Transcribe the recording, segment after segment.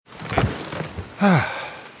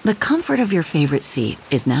The comfort of your favorite seat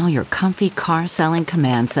is now your comfy car selling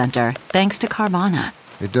command center, thanks to Carvana.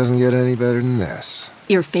 It doesn't get any better than this.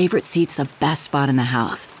 Your favorite seat's the best spot in the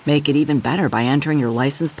house. Make it even better by entering your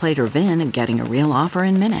license plate or VIN and getting a real offer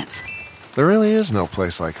in minutes. There really is no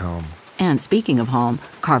place like home. And speaking of home,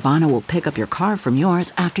 Carvana will pick up your car from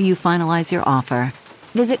yours after you finalize your offer.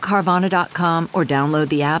 Visit Carvana.com or download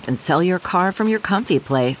the app and sell your car from your comfy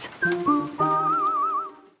place.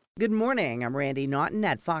 Good morning. I'm Randy Naughton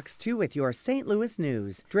at Fox 2 with your St. Louis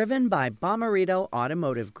news, driven by Bomarito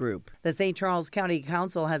Automotive Group. The St. Charles County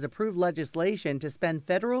Council has approved legislation to spend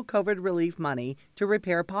federal COVID relief money to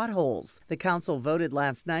repair potholes. The council voted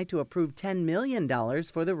last night to approve $10 million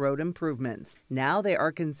for the road improvements. Now they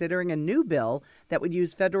are considering a new bill that would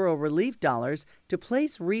use federal relief dollars to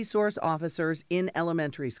place resource officers in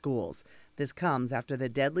elementary schools. This comes after the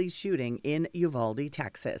deadly shooting in Uvalde,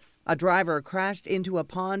 Texas. A driver crashed into a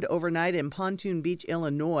pond overnight in Pontoon Beach,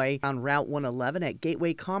 Illinois, on Route 111 at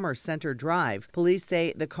Gateway Commerce Center Drive. Police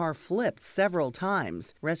say the car flipped several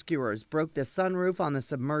times. Rescuers broke the sunroof on the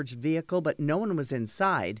submerged vehicle, but no one was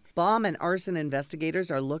inside. Bomb and arson investigators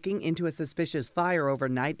are looking into a suspicious fire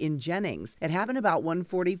overnight in Jennings. It happened about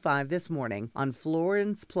 1:45 this morning on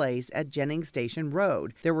Florence Place at Jennings Station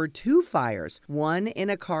Road. There were two fires, one in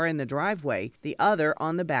a car in the driveway, the other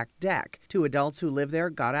on the back deck. Two adults who live there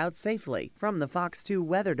got out safely. From the Fox 2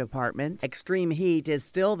 Weather Department, extreme heat is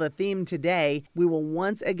still the theme today. We will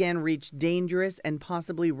once again reach dangerous and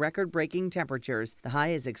possibly record-breaking temperatures. The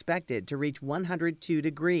high is expected to reach 102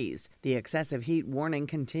 degrees. The excessive heat warning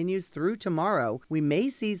continues through tomorrow. We may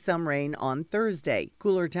see some rain on Thursday.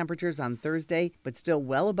 Cooler temperatures on Thursday, but still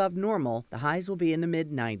well above normal. The highs will be in the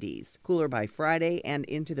mid-90s. Cooler by Friday and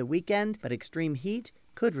into the weekend, but extreme heat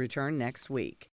could return next week.